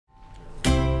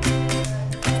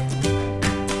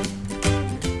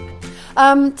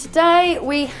Today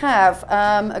we have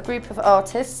a group of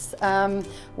artists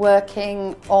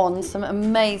working on some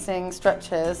amazing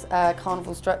structures,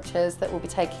 carnival structures that we'll be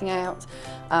taking out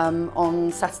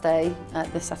on Saturday,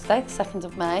 this Saturday, the 2nd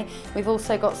of May. We've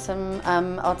also got some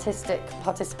artistic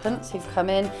participants who've come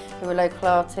in, who are local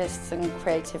artists and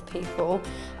creative people.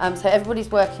 So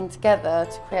everybody's working together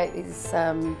to create these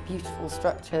beautiful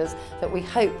structures that we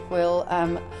hope will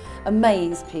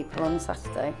amaze people on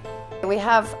Saturday. We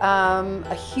have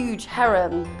a huge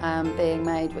heron being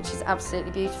made, which is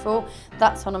absolutely beautiful.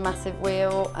 That's on a massive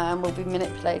wheel and will be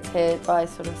manipulated by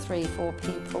sort of 3-4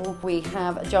 people. We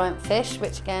have a giant fish,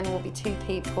 which again will be 2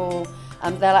 people.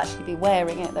 They'll actually be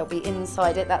wearing it, they'll be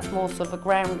inside it. That's more sort of a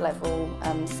ground level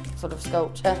sort of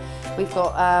sculpture. We've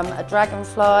got a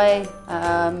dragonfly,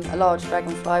 a large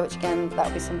dragonfly, which again,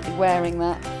 that'll be somebody wearing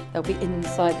that. They'll be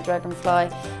inside the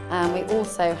dragonfly. And we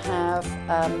also have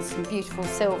some beautiful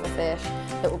silverfish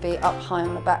that will be up high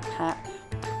on the backpack.